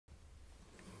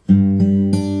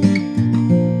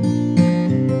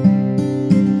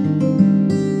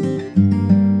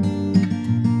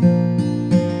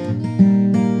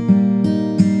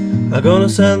I'm gonna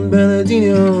San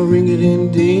Bernardino, ring it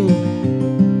in ding.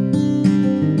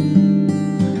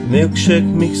 Milkshake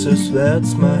mixers,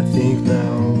 that's my thing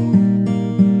now.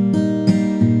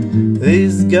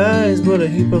 These guys bought a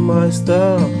heap of my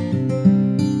stuff,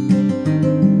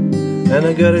 and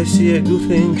I gotta see a good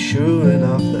thing sure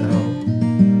enough now.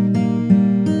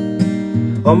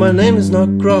 Oh, my name is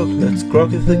not Croc, that's Croc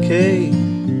with a K.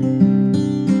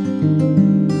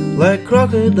 Like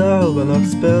crocodile, but not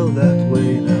spelled that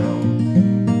way now.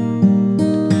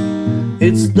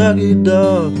 It's Doggy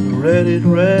Dog, Red It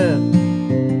Red.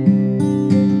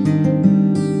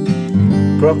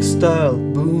 Croc style,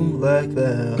 boom like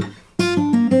that.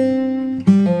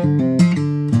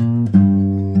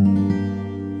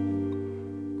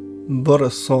 What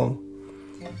a song.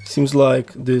 Seems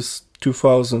like this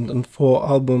 2004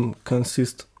 album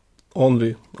consists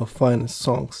only of finest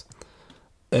songs,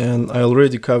 and I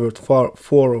already covered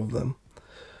 4 of them.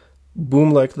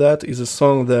 Boom Like That is a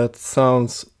song that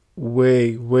sounds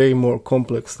way more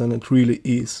complex than it really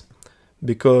is,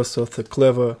 because of the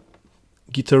clever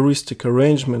guitaristic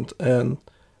arrangement and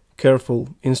careful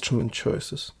instrument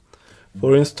choices.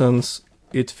 For instance,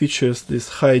 it features this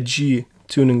high G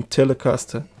tuning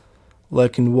Telecaster,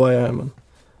 like in Wyman,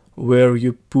 where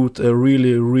you put a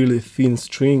really thin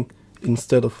string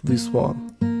instead of this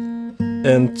one,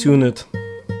 and tune it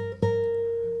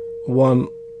 1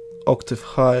 octave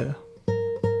higher.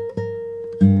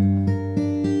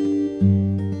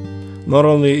 Not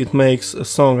only it makes a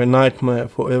song a nightmare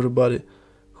for everybody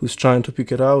who's trying to pick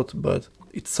it out, but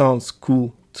it sounds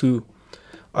cool too.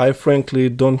 I frankly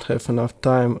don't have enough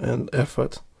time and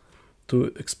effort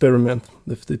to experiment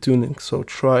with the tuning, so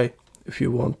try if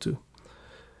you want to.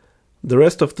 The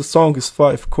rest of the song is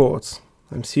 5 chords.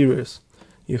 I'm serious.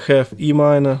 You have E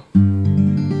minor,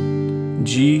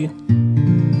 G,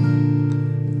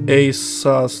 A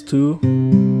sus2,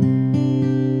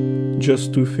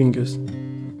 just 2 fingers.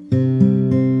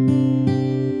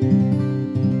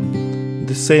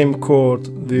 The same chord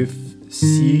with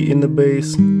C in the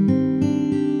bass,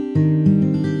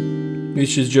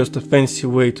 which is just a fancy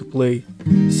way to play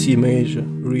C major,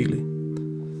 really.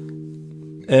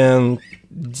 And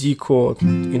D chord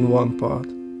in 1 part.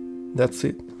 That's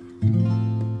it.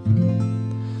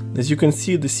 As you can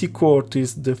see, the C chord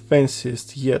is the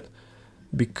fanciest yet,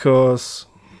 because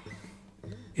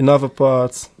in other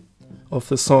parts of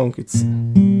the song it's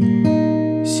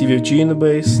C with G in the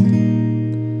bass,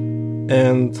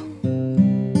 and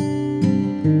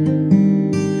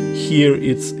here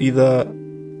it's either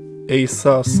A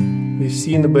sus with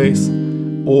C in the bass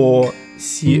or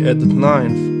C added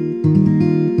 9th,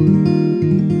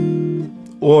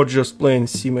 or just plain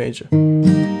C major.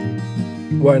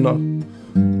 Why not?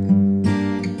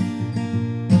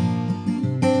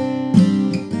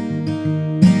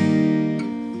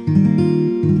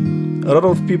 A lot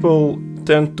of people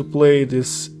tend to play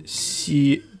this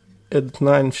C added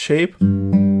 9th shape,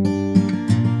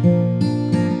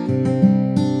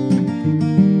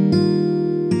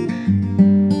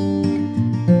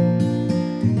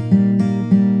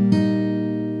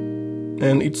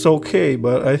 and it's okay,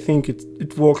 but I think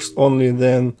it works only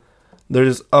then there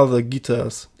is other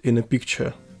guitars in a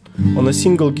picture. On a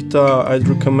single guitar, I'd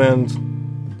recommend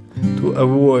to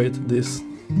avoid this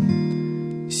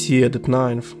C added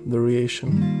 9th variation.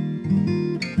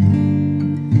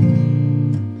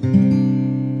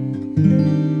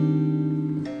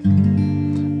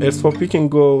 As for picking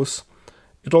goes,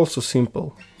 it's also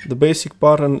simple. The basic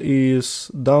pattern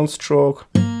is downstroke,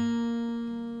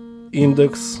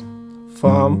 index,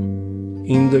 thumb,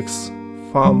 index,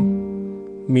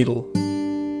 thumb, middle.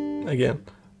 Again.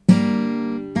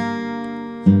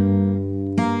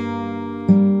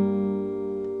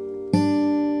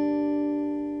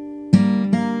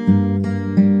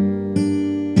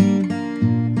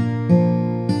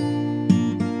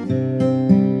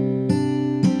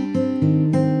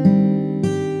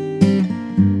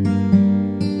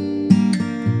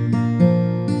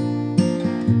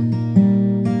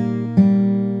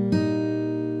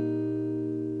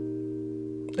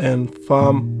 And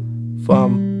thumb,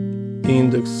 thumb,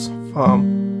 index, thumb,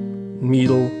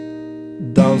 middle,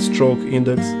 downstroke,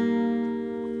 index,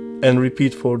 and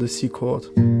repeat for the C chord.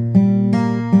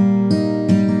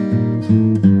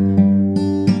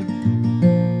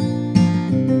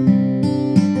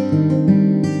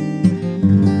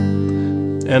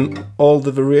 And all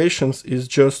the variations is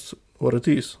just what it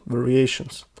is,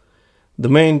 variations. The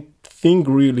main thing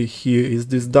really here is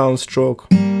this downstroke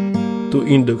to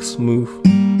index move.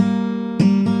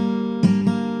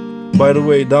 By the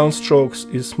way, downstrokes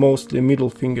is mostly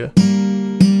middle finger.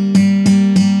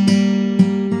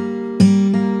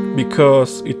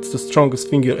 because it's the strongest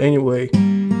finger anyway,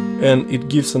 and it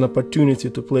gives an opportunity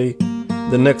to play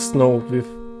the next note with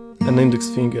an index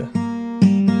finger.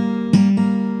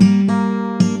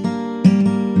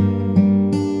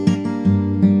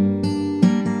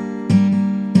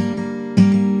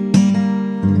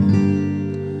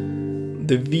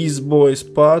 The These Boys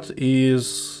part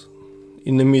is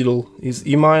in the middle, is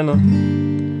E minor.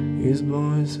 These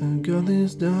boys have got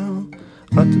this down,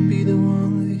 ought to be the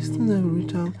one that is in every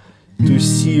town. To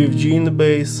C with G in the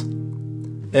bass,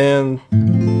 and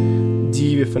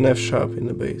D with an F sharp in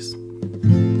the bass.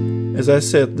 As I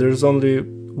said, there's only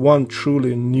one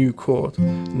truly new chord,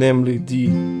 namely D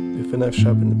with an F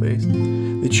sharp in the bass,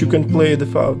 that you can play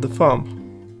without the thumb,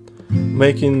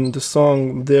 making the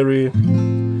song very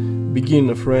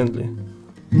beginner friendly.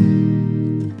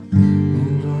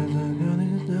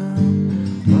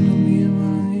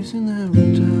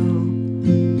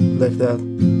 Like that.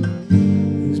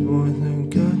 These boys have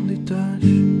got the touch,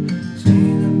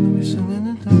 singing and whistling and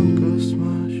it don't cost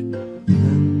much.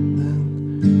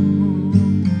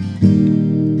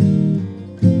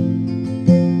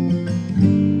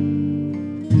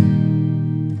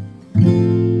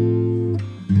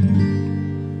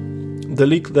 The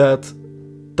lick that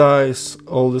ties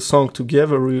all the song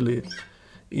together really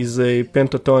is a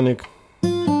pentatonic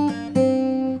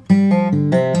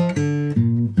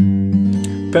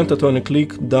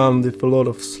lick done with a lot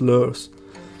of slurs.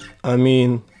 I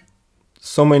mean,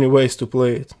 so many ways to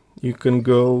play it. You can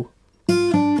go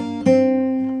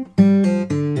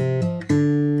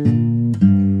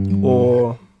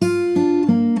or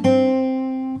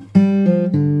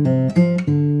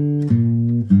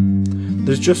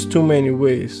there's just too many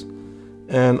ways,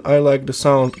 and I like the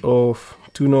sound of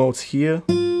two notes here,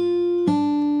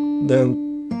 then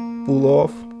pull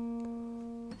off,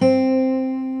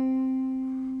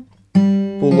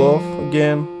 pull off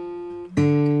again,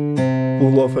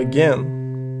 pull off again,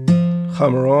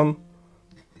 hammer on.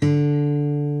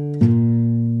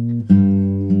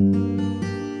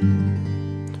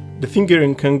 The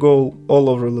fingering can go all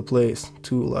over the place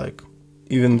too, like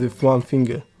even with one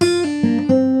finger.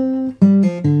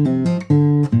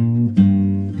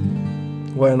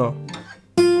 Why not?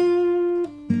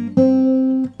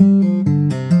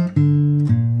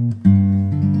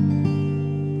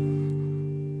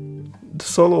 The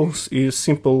solos is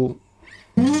simple.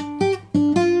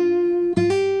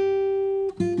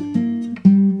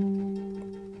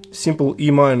 Simple E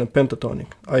minor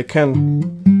pentatonic. I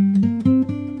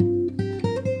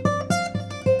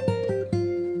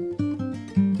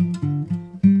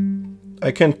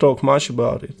can't talk much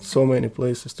about it. So many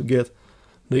places to get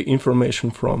the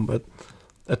information from, but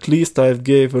at least I've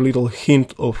gave a little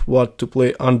hint of what to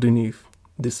play underneath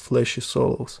these flashy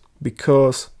solos,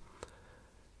 because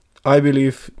I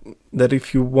believe that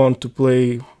if you want to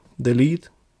play the lead,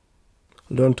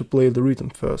 learn to play the rhythm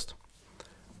first.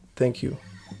 Thank you.